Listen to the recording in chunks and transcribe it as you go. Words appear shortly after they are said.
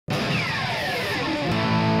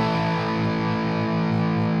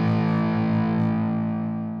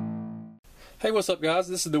Hey, what's up guys?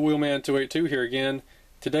 This is the Wheelman282 here again.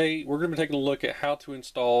 Today we're going to be taking a look at how to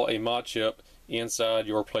install a mod chip inside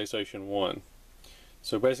your PlayStation 1.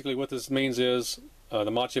 So basically what this means is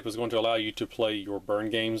the mod chip is going to allow you to play your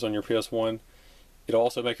burn games on your PS1. It'll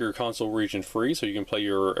also make your console region free so you can play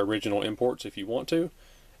your original imports if you want to.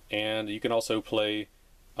 And you can also play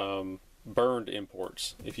burned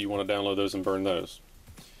imports if you want to download those and burn those.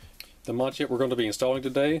 The mod chip we're going to be installing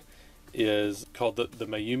today is called the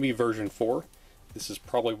Mayumi version 4. This is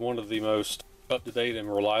probably one of the most up-to-date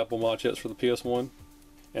and reliable mod chips for the PS1,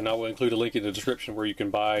 and I will include a link in the description where you can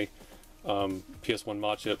buy PS1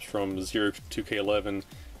 mod chips from 0 to K11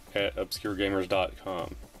 at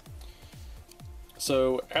obscuregamers.com.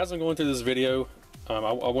 So as I'm going through this video, I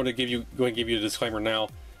want to go and give you a disclaimer now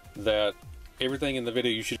that everything in the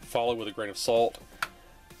video you should follow with a grain of salt.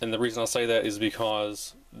 And the reason I say that is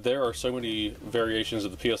because there are so many variations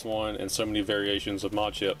of the PS1 and so many variations of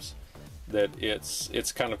mod chips that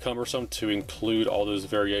it's kind of cumbersome to include all those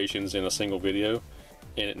variations in a single video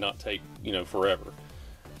and it not take, forever.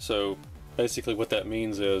 So basically what that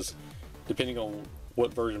means is, depending on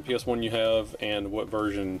what version PS1 you have and what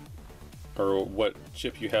version or what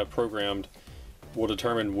chip you have programmed will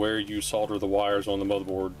determine where you solder the wires on the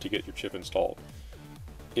motherboard to get your chip installed.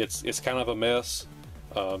 It's kind of a mess.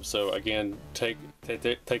 So again, take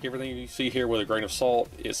everything you see here with a grain of salt.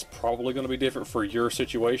 It's probably going to be different for your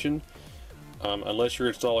situation, unless you're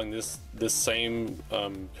installing this same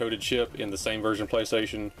coded chip in the same version of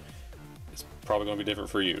PlayStation. It's probably going to be different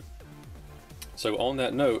for you. So on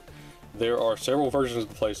that note, there are several versions of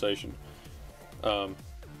the PlayStation.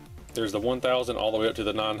 There's the 1000 all the way up to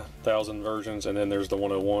the 9000 versions, and then there's the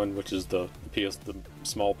 101, which is the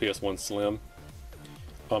small PS1 Slim.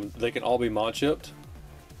 They can all be mod chipped.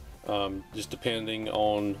 Just depending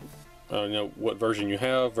on what version you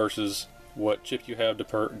have versus what chip you have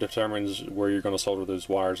determines where you're going to solder those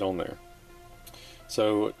wires on there.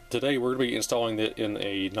 So today we're going to be installing it in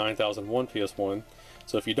a 9001 PS1.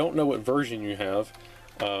 So if you don't know what version you have,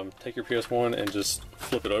 take your PS1 and just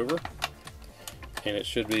flip it over, and it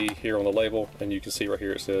should be here on the label, and you can see right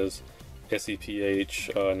here it says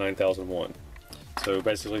SEPH 9001. So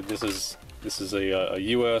basically this is a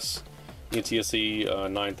US NTSC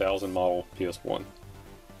 9000 model PS1.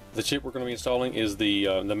 The chip we're going to be installing is the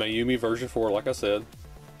Mayumi version 4. Like I said,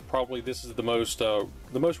 probably this is the most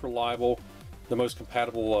reliable, the most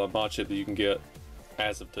compatible mod chip that you can get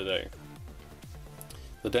as of today.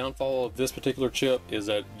 The downfall of this particular chip is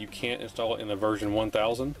that you can't install it in a version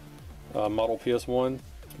 1000 model PS1,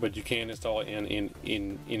 but you can install it in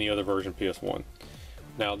any other version PS1.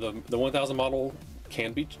 Now the 1000 model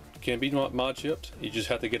can be mod chipped. You just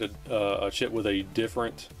have to get a chip with a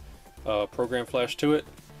different program flash to it.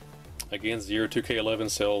 Again, 0 to K11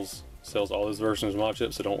 sells all those versions of mod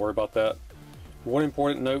chips, so don't worry about that. One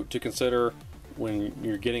important note to consider when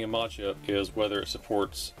you're getting a mod chip is whether it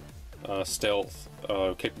supports stealth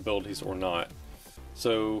capabilities or not.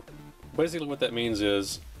 So basically what that means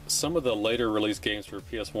is some of the later release games for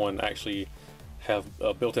PS1 actually have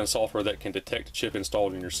built-in software that can detect a chip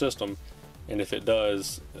installed in your system. And if it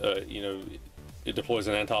does, it deploys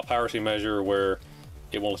an anti-piracy measure where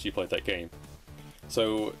it won't let you play that game.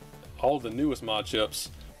 So all of the newest mod chips,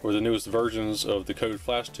 or the newest versions of the code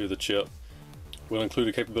flashed to the chip, will include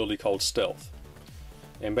a capability called stealth.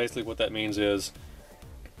 And basically what that means is,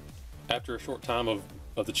 after a short time of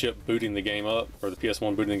the chip booting the game up, or the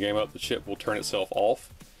PS1 booting the game up, the chip will turn itself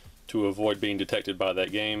off to avoid being detected by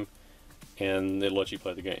that game, and it'll let you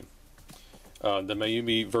play the game. The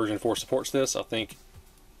Mayumi version 4 supports this. I think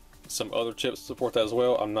some other chips support that as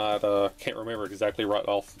well. I'm not, can't remember exactly right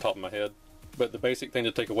off the top of my head. But the basic thing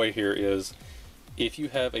to take away here is, if you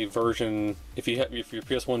have a version, if your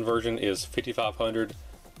PS1 version is 5500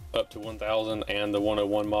 up to 1000 and the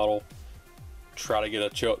 101 model, try to get a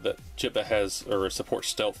chip that has or supports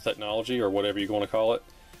stealth technology, or whatever you want to call it.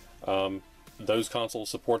 Those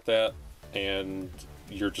consoles support that, and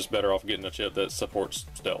you're just better off getting a chip that supports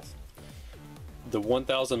stealth. The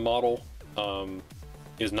 1000 model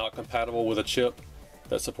is not compatible with a chip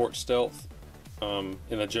that supports stealth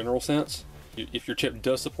in a general sense. If your chip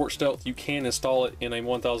does support stealth, you can install it in a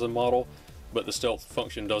 1000 model, but the stealth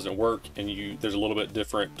function doesn't work, and there's a little bit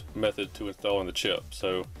different method to installing the chip.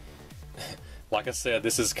 So, like I said,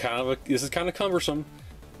 this is kind of cumbersome.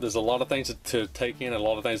 There's a lot of things to take in and a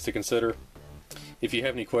lot of things to consider. If you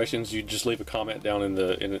have any questions, you just leave a comment down in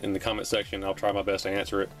the comment section. I'll try my best to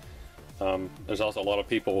answer it. There's also a lot of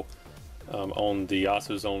people on the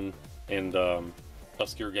ISOZone and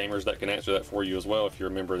Obscure Gamers that can answer that for you as well if you're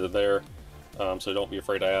a member of there. So don't be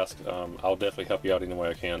afraid to ask. I'll definitely help you out any way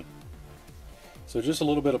I can. So just a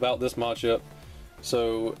little bit about this mod chip.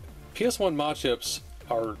 So PS1 mod chips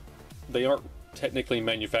aren't technically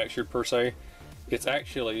manufactured per se. It's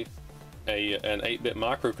actually an 8-bit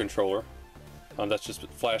microcontroller that's just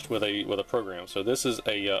flashed with a program. So this is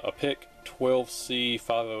a PIC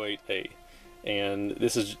 12C508A, and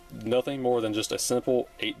this is nothing more than just a simple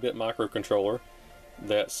 8-bit microcontroller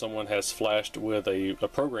that someone has flashed with a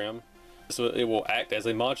program, so it will act as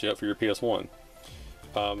a mod chip for your PS1.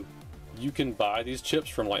 You can buy these chips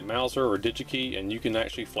from like Mouser or DigiKey, and you can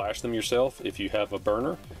actually flash them yourself if you have a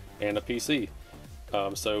burner and a PC.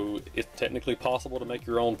 So it's technically possible to make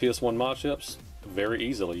your own PS1 mod chips very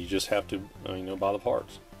easily. You just have to buy the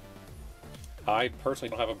parts. I personally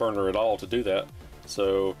don't have a burner at all to do that,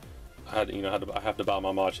 so I have to buy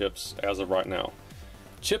my mod chips as of right now.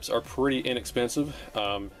 Chips are pretty inexpensive.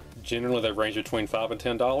 Generally they range between $5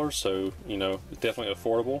 and $10, so it's definitely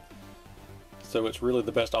affordable. So it's really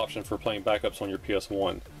the best option for playing backups on your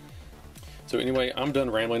PS1. So anyway, I'm done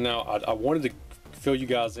rambling now. I wanted to fill you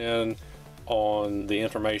guys in on the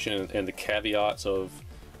information and the caveats of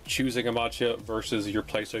choosing a mod chip versus your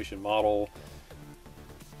PlayStation model.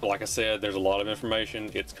 Like I said, there's a lot of information.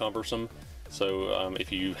 It's cumbersome. So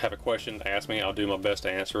if you have a question, ask me. I'll do my best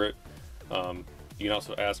to answer it. You can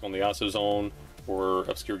also ask on the ISOZone or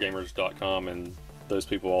obscuregamers.com, and those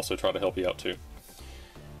people also try to help you out too.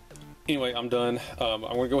 Anyway, I'm done. I'm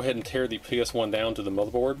going to go ahead and tear the PS1 down to the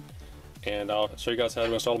motherboard, and I'll show you guys how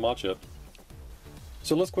to install a mod chip.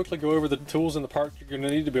 So let's quickly go over the tools and the parts you're going to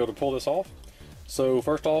need to be able to pull this off. So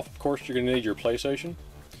first off, of course, you're going to need your PlayStation.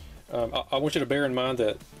 I want you to bear in mind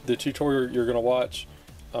that the tutorial you're going to watch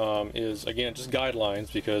is, again, just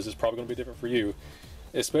guidelines, because it's probably going to be different for you.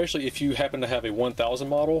 Especially if you happen to have a 1000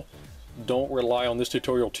 model, don't rely on this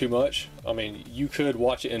tutorial too much. I mean, you could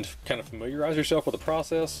watch it and kind of familiarize yourself with the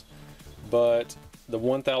process, but the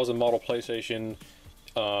 1000 model PlayStation,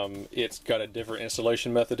 it's got a different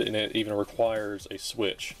installation method, and it even requires a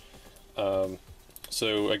switch.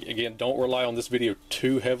 So again, don't rely on this video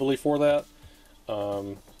too heavily for that.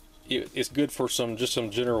 It's good for just some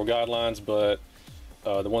general guidelines, but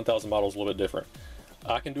the 1000 model is a little bit different.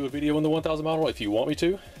 I can do a video on the 1000 model if you want me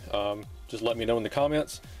to. Just let me know in the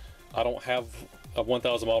comments. I don't have a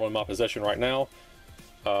 1000 model in my possession right now,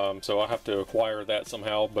 so I'll have to acquire that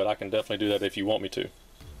somehow, but I can definitely do that if you want me to.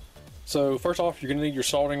 So first off, you're going to need your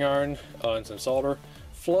soldering iron and some solder.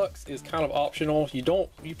 Flux is kind of optional. You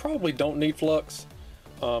probably don't need flux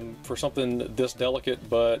for something this delicate,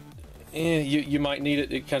 but you might need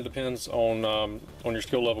it. It kind of depends on your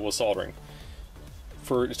skill level with soldering.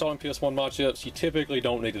 For installing PS1 mod chips, you typically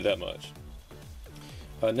don't need it that much.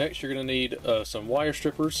 Next, you're going to need some wire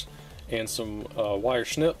strippers and some wire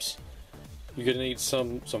snips. You're going to need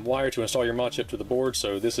some wire to install your mod chip to the board.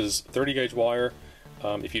 So this is 30 gauge wire.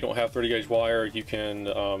 If you don't have 30 gauge wire, you can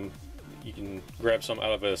grab some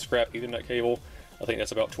out of a scrap Ethernet cable. I think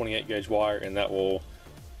that's about 28 gauge wire, and that will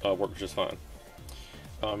work just fine.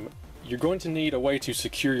 You're going to need a way to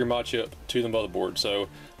secure your mod chip to the motherboard. So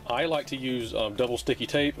I like to use double sticky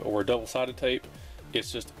tape or double-sided tape.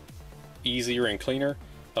 It's just easier and cleaner.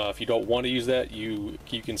 If you don't want to use that, you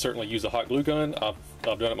can certainly use a hot glue gun. I've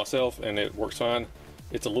done it myself, and it works fine.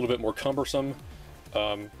 It's a little bit more cumbersome,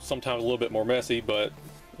 sometimes a little bit more messy, but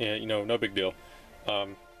no big deal.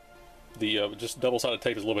 Just double-sided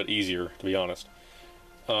tape is a little bit easier, to be honest.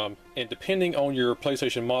 And depending on your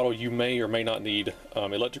PlayStation model, you may or may not need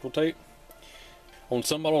electrical tape. On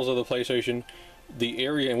some models of the PlayStation, the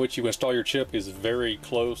area in which you install your chip is very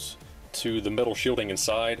close to the metal shielding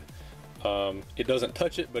inside. It doesn't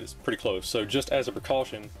touch it, but it's pretty close. So just as a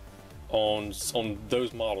precaution on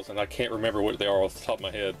those models, and I can't remember what they are off the top of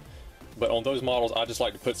my head, but on those models, I just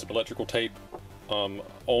like to put some electrical tape on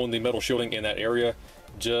the metal shielding in that area,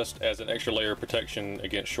 just as an extra layer of protection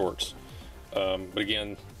against shorts. But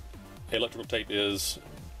again, electrical tape is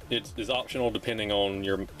optional depending on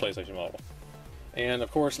your PlayStation model. And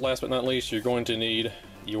of course, last but not least, you're going to need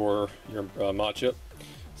your mod chip.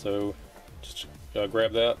 So just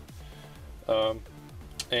grab that.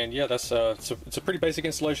 And yeah, it's a pretty basic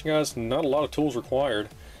installation, guys. Not a lot of tools required.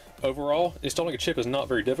 Overall, installing a chip is not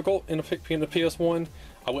very difficult in the PS1.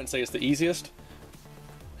 I wouldn't say it's the easiest.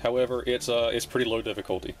 However, it's pretty low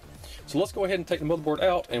difficulty. So let's go ahead and take the motherboard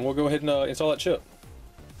out, and we'll go ahead and install that chip.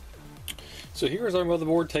 So here's our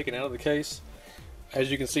motherboard taken out of the case. As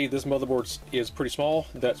you can see, this motherboard is pretty small.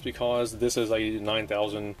 That's because this is a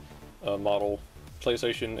 9000 model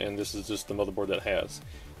PlayStation, and this is just the motherboard that it has.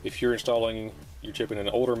 If you're installing your chip in an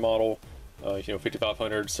older model,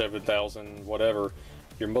 5500, 7000, whatever,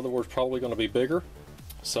 your motherboard's probably going to be bigger.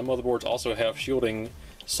 Some motherboards also have shielding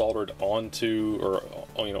soldered onto, or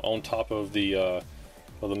on top of the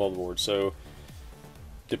motherboard. So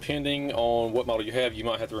depending on what model you have, you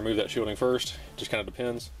might have to remove that shielding first. Just kind of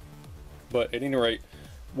depends. But at any rate,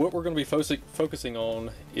 what we're going to be focusing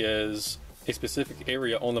on is a specific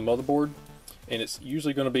area on the motherboard, and it's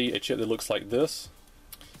usually going to be a chip that looks like this.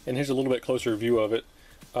 And here's a little bit closer view of it.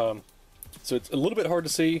 So it's a little bit hard to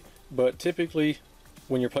see, but typically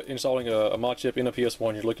when you're installing a mod chip in a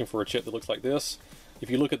PS1, you're looking for a chip that looks like this. If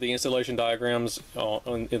you look at the installation diagrams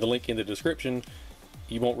in the link in the description,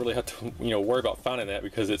 you won't really have to worry about finding that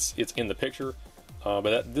because it's in the picture.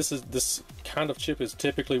 But this kind of chip is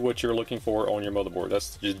typically what you're looking for on your motherboard.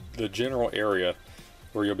 That's the general area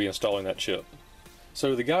where you'll be installing that chip.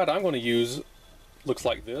 So the guide I'm going to use looks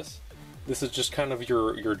like this. This is just kind of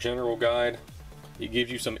your general guide. It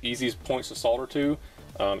gives you some easy points to solder to.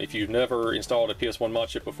 If you've never installed a PS1 mod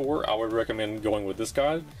chip before, I would recommend going with this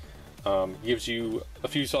guide. Gives you a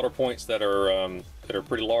few solder points that are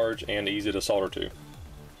pretty large and easy to solder to.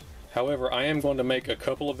 However, I am going to make a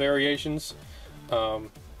couple of variations. The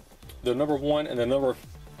number 1 and the number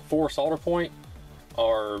 4 solder point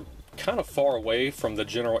are kind of far away from the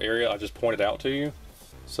general area I just pointed out to you.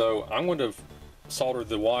 So I'm going to solder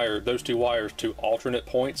those two wires to alternate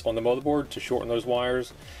points on the motherboard to shorten those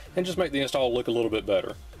wires and just make the install look a little bit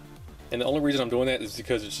better. And the only reason I'm doing that is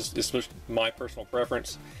because it's just my personal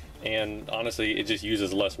preference, and honestly it just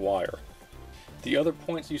uses less wire. The other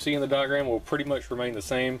points you see in the diagram will pretty much remain the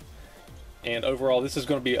same, and overall this is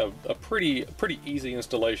going to be a pretty easy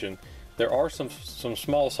installation. There are some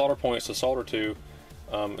small solder points to solder to,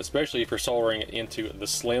 especially if you're soldering into the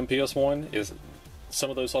slim PS1. Some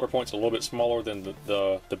of those solder points are a little bit smaller than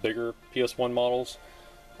the bigger PS1 models,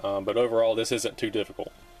 but overall this isn't too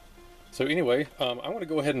difficult. So anyway, I'm going to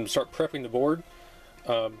go ahead and start prepping the board.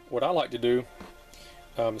 What I like to do,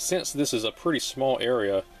 since this is a pretty small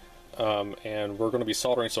area, and we're going to be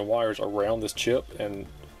soldering some wires around this chip, and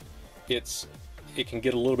it can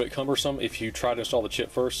get a little bit cumbersome if you try to install the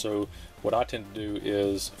chip first. So what I tend to do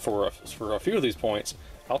is for a few of these points,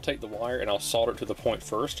 I'll take the wire and I'll solder it to the point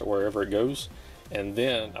first, wherever it goes. And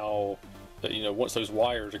then I'll, once those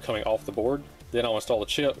wires are coming off the board, then I'll install the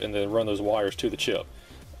chip and then run those wires to the chip.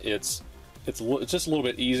 It's just a little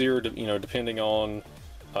bit easier, depending on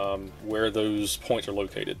where those points are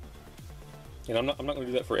located. And I'm not going to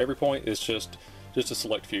do that for every point. It's just a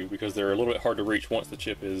select few because they're a little bit hard to reach once the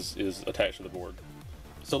chip is attached to the board.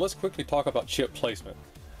 So let's quickly talk about chip placement.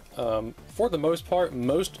 For the most part,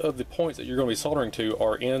 most of the points that you're going to be soldering to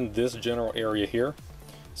are in this general area here.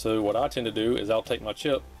 So what I tend to do is I'll take my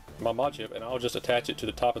mod chip, and I'll just attach it to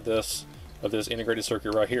the top of this integrated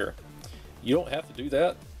circuit right here. You don't have to do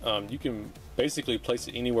that. You can basically place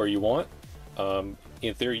it anywhere you want.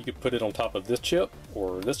 In theory, you could put it on top of this chip,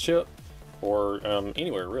 or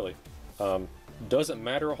anywhere really. Doesn't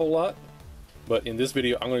matter a whole lot, but in this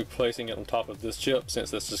video I'm going to be placing it on top of this chip since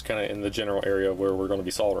that's just kind of in the general area where we're going to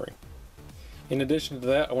be soldering. In addition to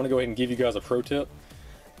that, I want to go ahead and give you guys a pro tip.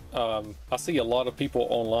 I see a lot of people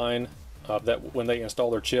online that when they install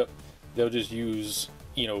their chip, they'll just use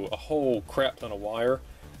a whole crap ton of wire.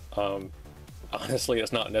 Honestly,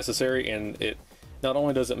 it's not necessary, and it not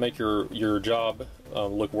only does it make your job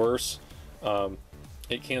look worse,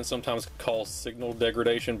 it can sometimes cause signal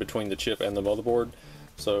degradation between the chip and the motherboard.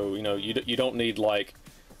 So you don't need like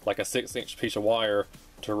a 6-inch piece of wire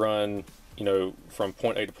to run from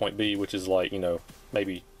point A to point B, which is like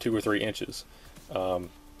maybe 2 or 3 inches.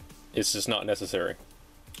 It's just not necessary.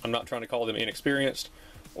 I'm not trying to call them inexperienced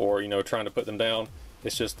or trying to put them down.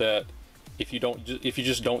 It's just that if you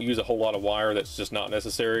just don't use a whole lot of wire that's just not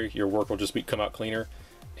necessary, your work will just come out cleaner,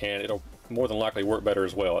 and it'll more than likely work better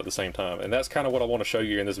as well at the same time. And that's kind of what I want to show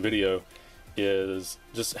you in this video, is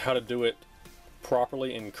just how to do it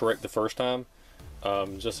properly and correct the first time,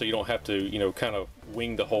 just so you don't have to kind of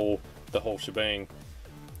wing the whole shebang.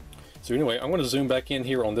 So anyway, I'm going to zoom back in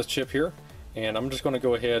here on this chip here, and I'm just going to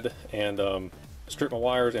go ahead and strip my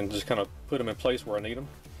wires and just kind of put them in place where I need them,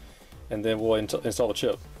 and then we'll install the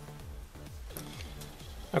chip.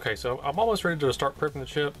 Okay, so I'm almost ready to start prepping the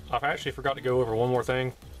chip. I've actually forgot to go over one more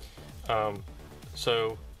thing.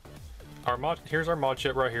 So here's our mod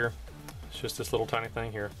chip right here. It's just this little tiny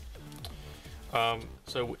thing here.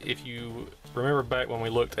 So if you remember back when we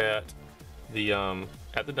looked at the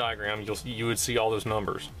diagram, you would see all those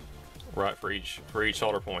numbers, right, for each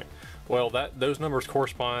solder point. Well, those numbers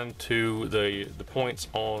correspond to the points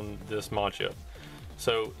on this mod chip.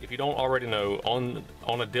 So if you don't already know,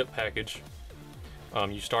 on a dip package,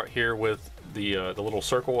 you start here with the little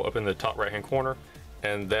circle up in the top right hand corner,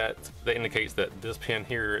 and that indicates that this pin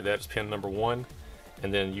here, that's pin number 1,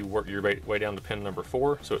 and then you work your way down to pin number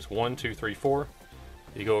 4. So it's 1, 2, 3, 4.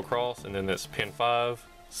 You go across, and then that's pin 5,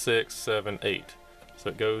 6, 7, 8. So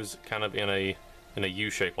it goes kind of in a U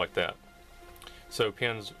shape like that. So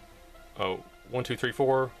pins 1, 2, 3,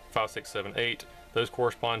 4, 5, 6, 7, 8. Those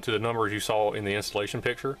correspond to the numbers you saw in the installation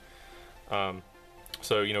picture.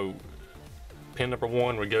 So you know, pin number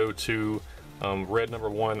 1 would go to red number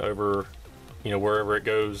 1 over, you know, wherever it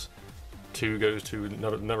goes. 2 goes to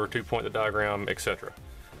number 2 point of the diagram, etc.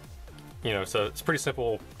 You know, so it's a pretty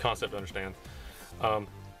simple concept to understand.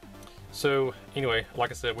 So anyway,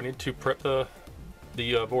 like I said, we need to prep the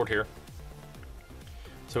board here.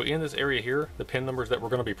 So in this area here, the pin numbers that we're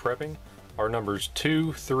going to be prepping are numbers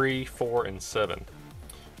 2, 3, 4, and 7.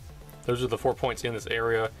 Those are the 4 points in this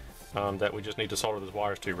area that we just need to solder those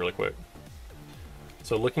wires to really quick.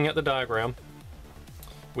 So looking at the diagram,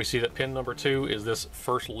 we see that pin number 2 is this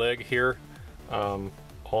first leg here on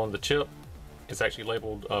the chip. It's actually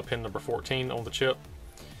labeled pin number 14 on the chip.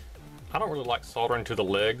 I don't really like soldering to the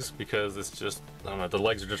legs because it's just, I don't know, the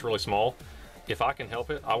legs are just really small. If I can help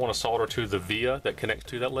it, I want to solder to the via that connects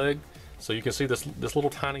to that leg. So you can see this little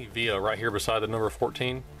tiny via right here beside the number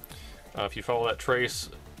 14. If you follow that trace,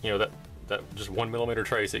 you know, that just 1 millimeter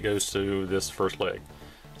trace, it goes to this first leg.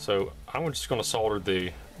 So I'm just going to solder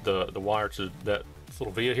the wire to that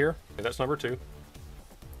little via here, and that's number 2.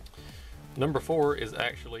 Number 4 is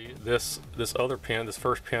actually this other pin, this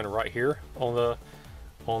first pin right here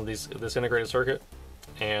on this integrated circuit.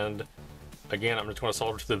 And again, I'm just going to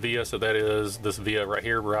solder to the via, so that is this via right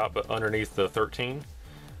here, right but underneath the 13.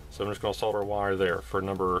 So I'm just going to solder a wire there for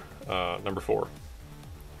number 4.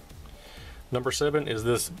 Number 7 is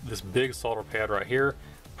this big solder pad right here.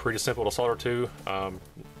 Pretty simple to solder to.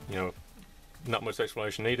 You know, not much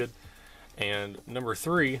explanation needed. And number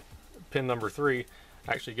 3, pin number 3,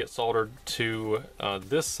 actually gets soldered to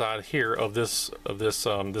this side here of this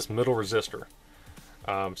middle resistor.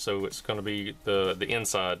 So it's going to be the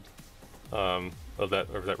inside of that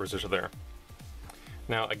resistor there.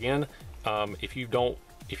 Now again, if you don't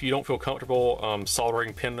feel comfortable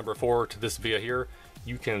soldering pin number 4 to this via here,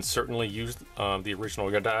 you can certainly use the original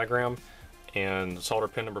diagram and solder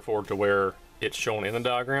pin number 4 to where it's shown in the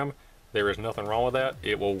diagram. There is nothing wrong with that.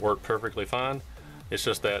 It will work perfectly fine. It's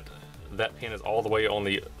just that pin is all the way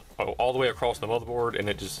across the motherboard, and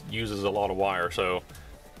it just uses a lot of wire. So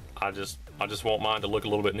I just want mine to look a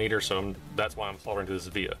little bit neater. So that's why I'm soldering to this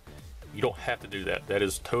via. You don't have to do that. That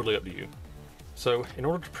is totally up to you. So in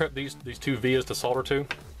order to prep these 2 vias to solder to,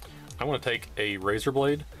 I'm going to take a razor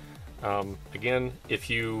blade. Again, if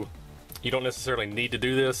you don't necessarily need to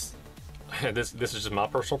do this, this is just my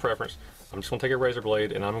personal preference. I'm just going to take a razor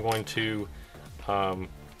blade, and I'm going to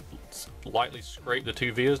lightly scrape the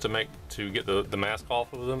 2 vias to get the mask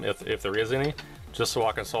off of them, if there is any, just so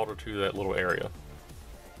I can solder to that little area.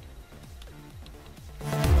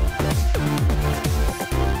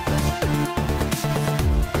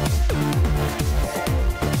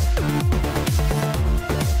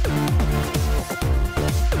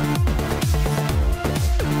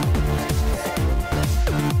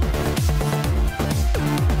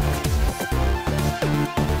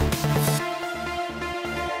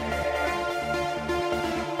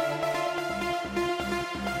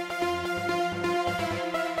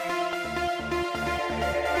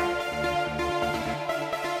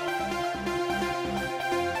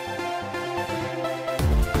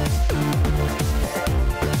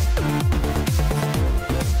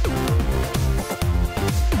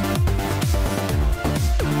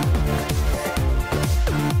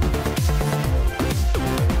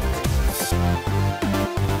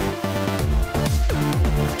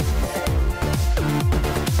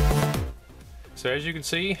 So as you can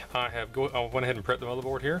see, I went ahead and prepped the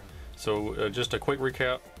motherboard here. So just a quick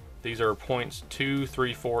recap, these are points 2,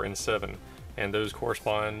 3, 4, and 7, and those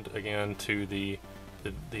correspond again to the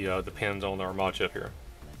pins on our mod chip here.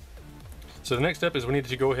 So the next step is we need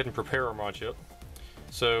to go ahead and prepare our mod chip.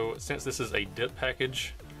 So since this is a dip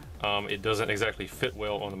package, it doesn't exactly fit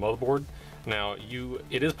well on the motherboard. Now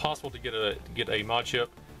it is possible to get a mod chip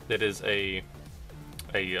that is a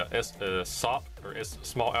SOP, or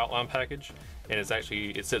small outline package, and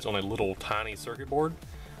it sits on a little tiny circuit board,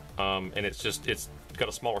 and it's got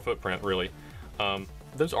a smaller footprint really.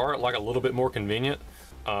 Those are like a little bit more convenient,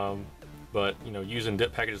 but you know, using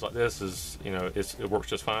dip packages like this is, you know, it works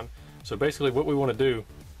just fine. So basically what we want to do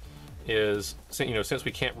is, you know, since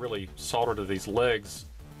we can't really solder to these legs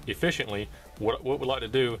efficiently, what we'd like to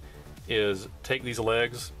do is take these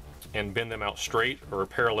legs and bend them out straight or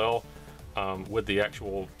parallel with the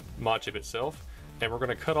actual mod chip itself, and we're going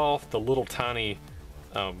to cut off the little tiny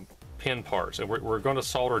pin parts, and we're going to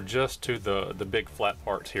solder just to the big flat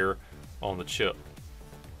parts here on the chip.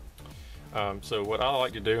 So what I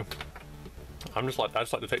like to do, I just like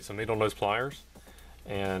to take some needle nose pliers,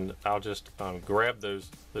 and I'll just grab those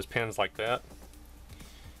pins like that,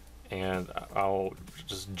 and I'll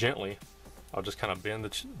just gently, I'll just kind of bend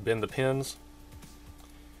the pins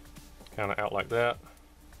kind of out like that,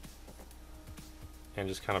 and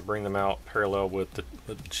just kind of bring them out parallel with the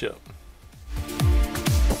chip.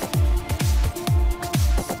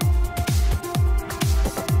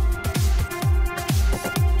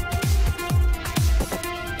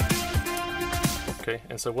 Okay,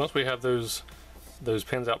 and so once we have those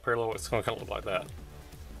pins out parallel, it's going to kind of look like that.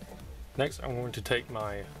 Next, I'm going to take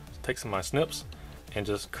some of my snips and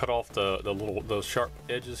just cut off those sharp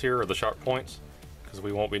edges here, or the sharp points, because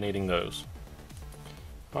we won't be needing those.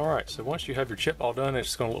 Alright, so once you have your chip all done, it's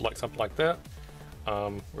just going to look like something like that.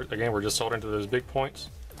 Again, we're just soldering to those big points.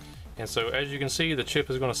 And so as you can see, the chip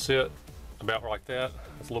is going to sit about like that.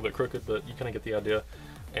 It's a little bit crooked, but you kind of get the idea.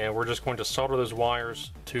 And we're just going to solder those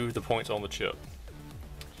wires to the points on the chip.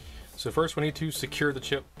 So first we need to secure the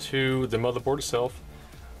chip to the motherboard itself.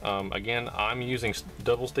 Again, I'm using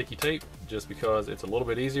double sticky tape just because it's a little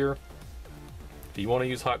bit easier. If you want to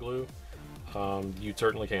use hot glue, you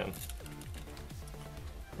certainly can.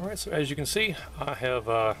 Alright, so as you can see, I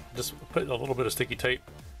have just put a little bit of sticky tape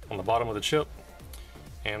on the bottom of the chip,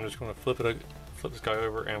 and I'm just going to flip this guy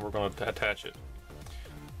over, and we're going to attach it.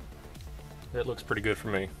 That looks pretty good for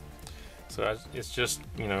me. So it's just,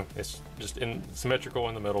 you know, it's just symmetrical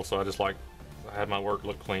in the middle, so I had my work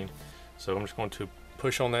look clean. So I'm just going to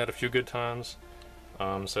push on that a few good times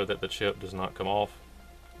so that the chip does not come off.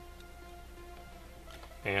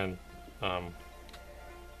 And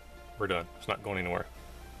we're done. It's not going anywhere.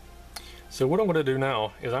 So what I'm going to do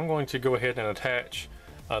now is I'm going to go ahead and attach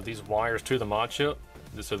these wires to the mod chip.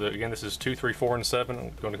 So that, again, this is 2, 3, 4, and 7.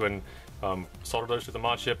 I'm going to go ahead and solder those to the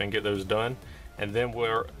mod chip and get those done. And then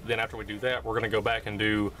after we do that, we're going to go back and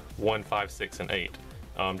do 1, 5, 6, and 8.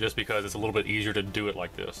 Just because it's a little bit easier to do it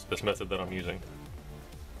like this method that I'm using.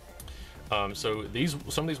 So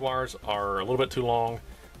some of these wires are a little bit too long.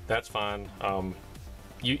 That's fine.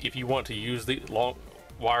 If you want to use the long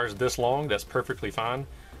wires this long, that's perfectly fine.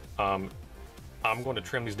 I'm going to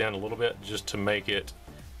trim these down a little bit just to make it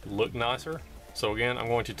look nicer. So again, I'm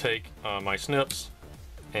going to take my snips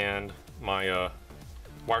and my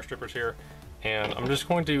wire strippers here, and I'm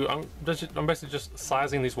basically just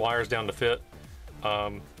sizing these wires down to fit.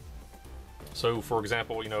 So for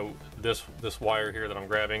example, you know, this wire here that I'm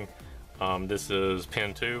grabbing, this is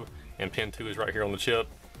pin 2, and pin 2 is right here on the chip.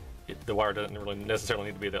 The wire doesn't really necessarily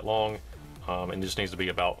need to be that long. It just needs to be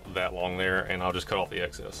about that long there, and I'll just cut off the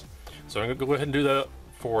excess. So I'm going to go ahead and do that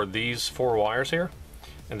for these 4 wires here,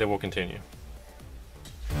 and then we'll continue.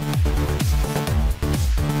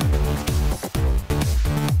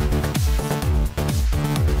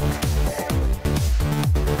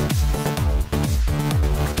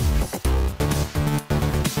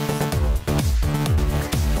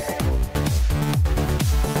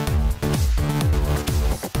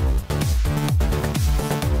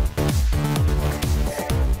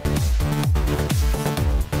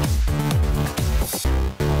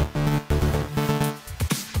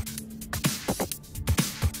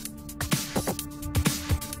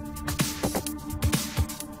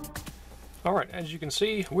 Alright, as you can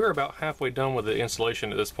see, we're about halfway done with the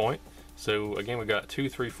installation at this point. So again, we got 2,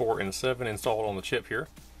 3, 4, and 7 installed on the chip here.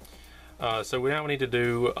 So we now need to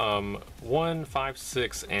do 1, 5,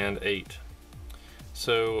 6, and 8.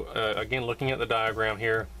 So again, looking at the diagram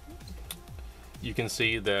here, you can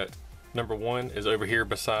see that number 1 is over here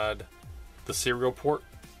beside the serial port.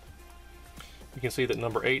 You can see that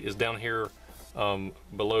number 8 is down here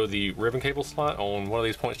below the ribbon cable slot on one of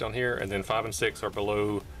these points down here, and then 5 and 6 are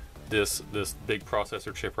below this big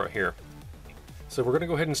processor chip right here. So we're going to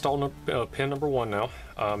go ahead and install pin number 1 now.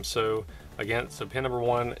 So pin number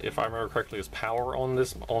 1, if I remember correctly, is power on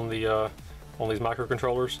these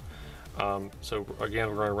microcontrollers. So again,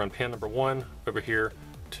 we're going to run pin number 1 over here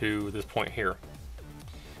to this point here.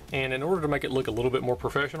 And in order to make it look a little bit more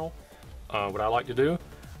professional, what I like to do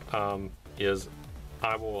is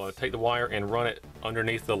I will take the wire and run it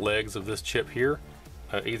underneath the legs of this chip here,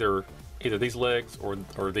 either these legs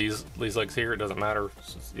or these legs here. It doesn't matter.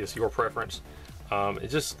 It's your preference.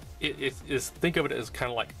 Think of it as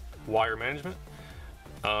kind of like wire management.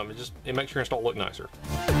 It makes your install look nicer.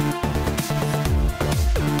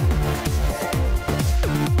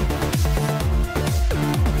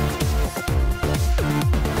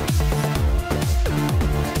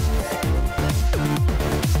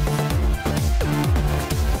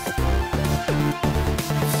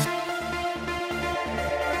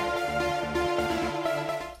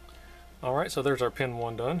 Alright, so there's our pin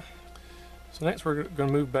 1 done. So next we're going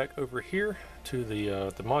to move back over here to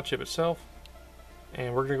the mod chip itself,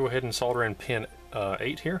 and we're going to go ahead and solder in pin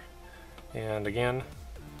 8 here. And again,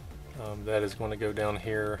 that is going to go down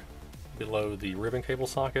here below the ribbon cable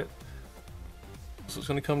socket. So it's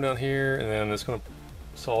going to come down here, and then it's going to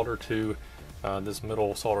solder to this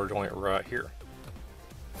middle solder joint right here.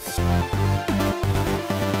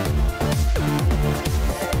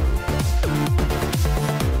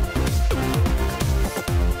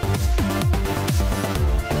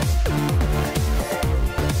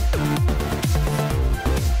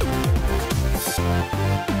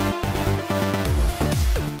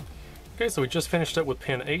 Okay, so we just finished up with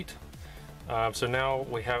pin 8. So now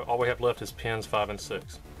all we have left is pins 5 and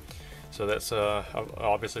 6. So that's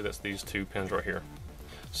obviously that's these two pins right here.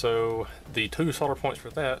 So the two solder points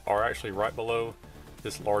for that are actually right below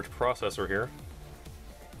this large processor here.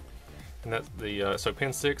 And that's the so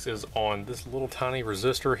pin 6 is on this little tiny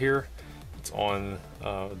resistor here. It's on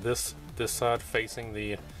this side facing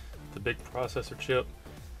the big processor chip,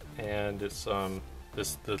 and it's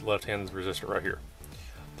the left hand resistor right here.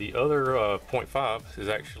 The other 0.5 is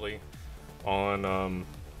actually on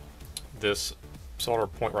this solder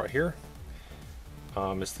point right here.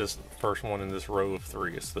 It's this first one in this row of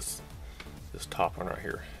 3. It's this top one right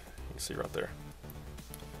here. You can see right there.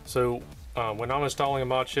 So when I'm installing a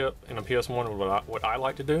mod chip in a PS1, what I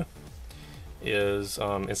like to do is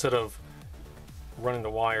instead of running the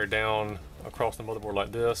wire down across the motherboard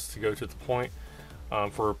like this to go to the point,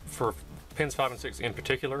 for pins 5 and 6 in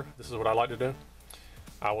particular, this is what I like to do.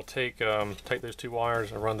 I will take those two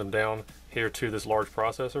wires and run them down here to this large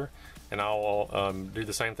processor, and I'll do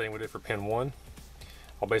the same thing we did for pin 1.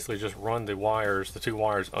 I'll basically just run the two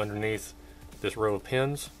wires underneath this row of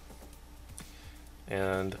pins,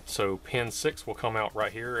 and so pin 6 will come out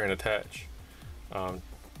right here and attach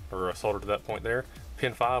or solder to that point there.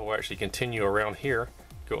 Pin 5 will actually continue around here,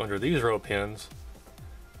 go under these row of pins,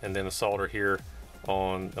 and then a solder here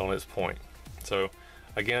on its point. So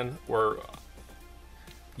again,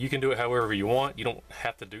 you can do it however you want. You don't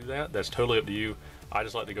have to do that. That's totally up to you. I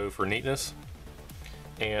just like to go for neatness.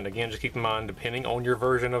 And again, just keep in mind, depending on your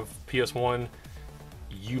version of PS1,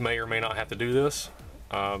 you may or may not have to do this.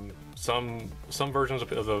 Some versions of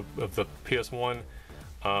the PS1,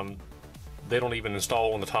 they don't even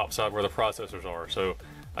install on the top side where the processors are. So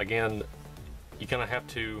again, you kind of have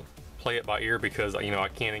to play it by ear, because I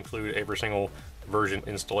can't include every single version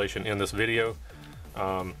installation in this video.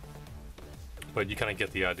 But you kind of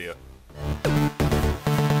get the idea.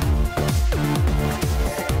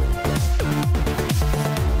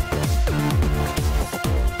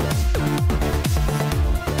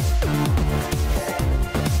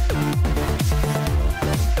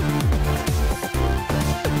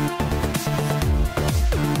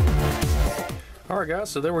 Alright guys,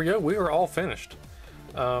 so there we go. We are all finished.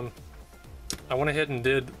 I went ahead and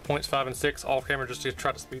did points 5 and 6 off camera just to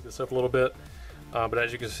try to speed this up a little bit. But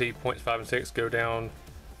as you can see, points 5 and 6 go down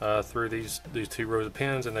through these two rows of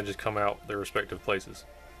pins, and then just come out their respective places.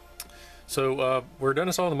 So we're done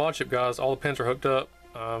installing the mod chip, guys. All the pins are hooked up.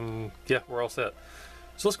 Yeah, we're all set.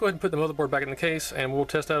 So let's go ahead and put the motherboard back in the case, and we'll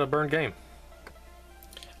test out a burned game.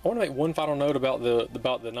 I want to make one final note about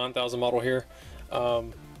the 9000 model here.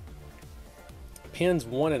 Pins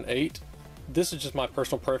 1 and 8. This is just my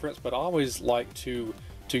personal preference, but I always like to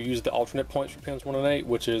use the alternate points for pins 1 and 8,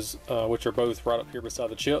 which are both right up here beside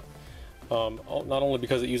the chip. Not only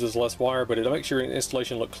because it uses less wire, but it makes your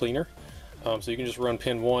installation look cleaner. So you can just run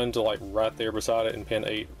pin 1 to like right there beside it, and pin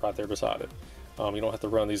 8 right there beside it. You don't have to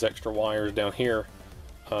run these extra wires down here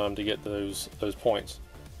to get those points.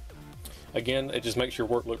 Again, it just makes your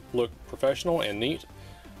work look professional and neat.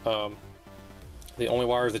 The only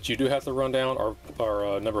wires that you do have to run down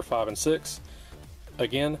are number 5 and 6.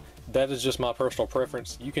 Again, that is just my personal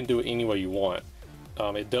preference. You can do it any way you want.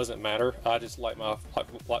 It doesn't matter. I just like for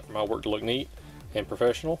my work to look neat and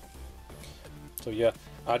professional. So yeah,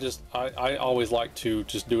 I always like to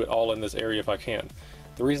just do it all in this area if I can.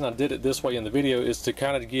 The reason I did it this way in the video is to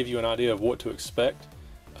kind of give you an idea of what to expect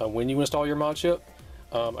when you install your mod chip.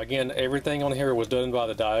 Again, everything on here was done by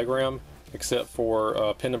the diagram, except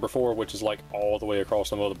for pin number 4, which is like all the way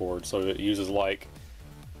across the motherboard. So it uses like,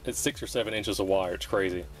 it's 6 or 7 inches of wire. It's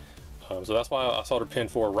crazy. So that's why I soldered pin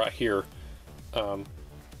 4 right here,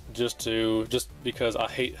 just because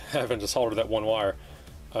I hate having to solder that one wire.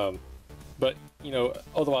 But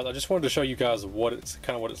otherwise, I just wanted to show you guys what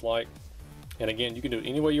it's like. And again, you can do it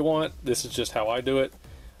any way you want. This is just how I do it.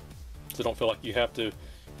 So don't feel like you have to,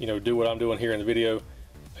 do what I'm doing here in the video.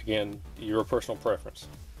 Again, your personal preference.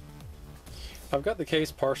 I've got the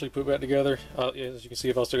case partially put back together. As you can see,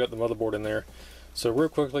 I've also got the motherboard in there. So real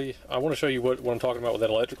quickly, I want to show you what I'm talking about with that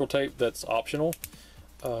electrical tape that's optional.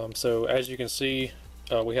 So as you can see,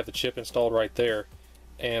 we have the chip installed right there.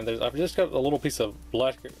 And I've just got a little piece of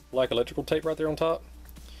black electrical tape right there on top.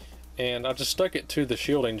 And I just stuck it to the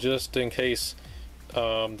shielding just in case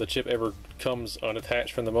the chip ever comes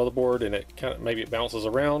unattached from the motherboard and it maybe it bounces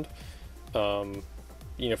around.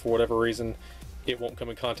 You know, for whatever reason, it won't come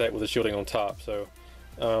in contact with the shielding on top. So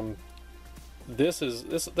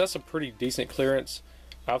that's a pretty decent clearance.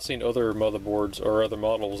 I've seen other motherboards or other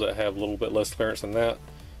models that have a little bit less clearance than that.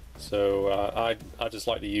 So I just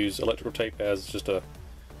like to use electrical tape as just a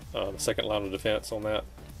second line of defense on that.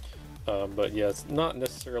 But yeah, it's not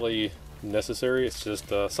necessarily necessary. It's just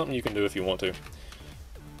something you can do if you want to.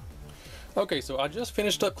 Okay, so I just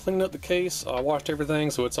finished up cleaning up the case. I washed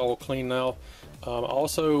everything, so it's all clean now. I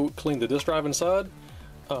also cleaned the disk drive inside.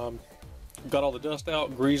 Got all the dust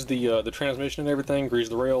out, greased the transmission and everything,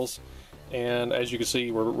 greased the rails, and as you can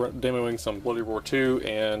see, we're demoing some Bloody Roar 2,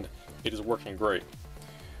 and it is working great.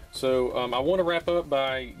 So I want to wrap up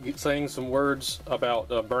by saying some words about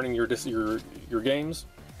burning your games,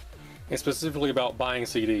 and specifically about buying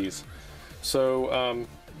CDs. So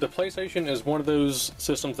the PlayStation is one of those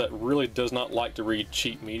systems that really does not like to read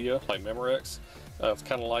cheap media like Memorex. It's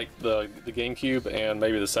kind of like the GameCube and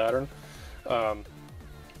maybe the Saturn. When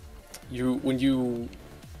you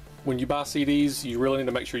buy CDs, you really need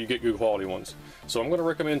to make sure you get good quality ones. So I'm going to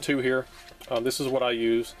recommend two here. This is what I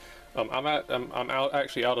use. I'm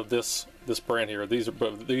actually out of this brand here.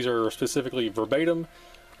 These are specifically Verbatim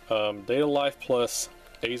Data Life Plus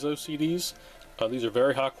AZO CDs. These are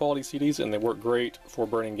very high quality CDs and they work great for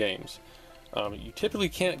burning games. You typically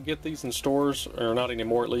can't get these in stores, or not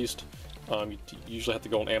anymore at least. You usually have to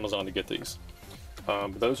go on Amazon to get these.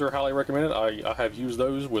 But those are highly recommended. I have used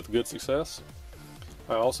those with good success.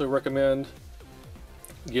 I also recommend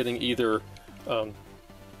getting either, I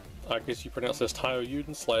guess you pronounce this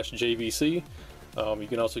Tyouden/JVC. You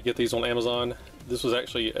can also get these on Amazon. This was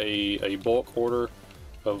actually a bulk order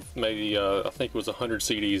of maybe, I think it was 100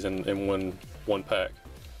 CDs in one pack.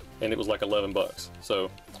 And it was like 11 bucks.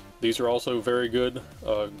 So these are also very good,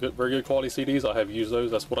 very good quality CDs. I have used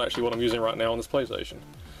those. That's actually what I'm using right now on this PlayStation.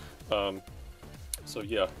 So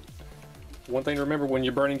yeah, one thing to remember when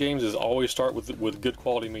you're burning games is always start with good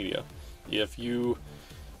quality media. If you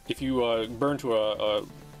burn to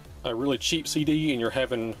a really cheap CD and you're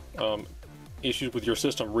having issues with your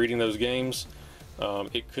system reading those games,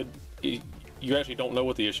 you actually don't know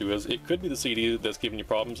what the issue is. It could be the CD that's giving you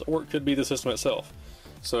problems, or it could be the system itself.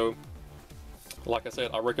 So, like I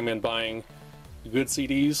said, I recommend buying good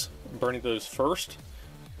CDs, burning those first,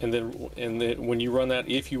 and then when you run that,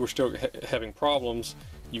 if you were still having problems,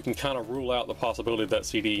 you can kind of rule out the possibility of that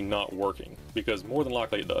CD not working, because more than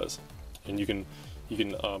likely it does, and you can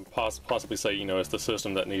possibly say, you know, it's the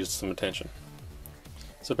system that needs some attention.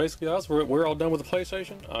 So basically, guys, we're all done with the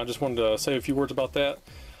PlayStation. I just wanted to say a few words about that.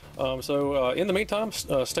 In the meantime,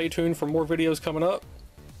 stay tuned for more videos coming up.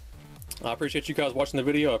 I appreciate you guys watching the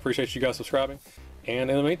video. I appreciate you guys subscribing.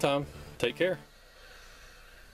 And in the meantime, take care.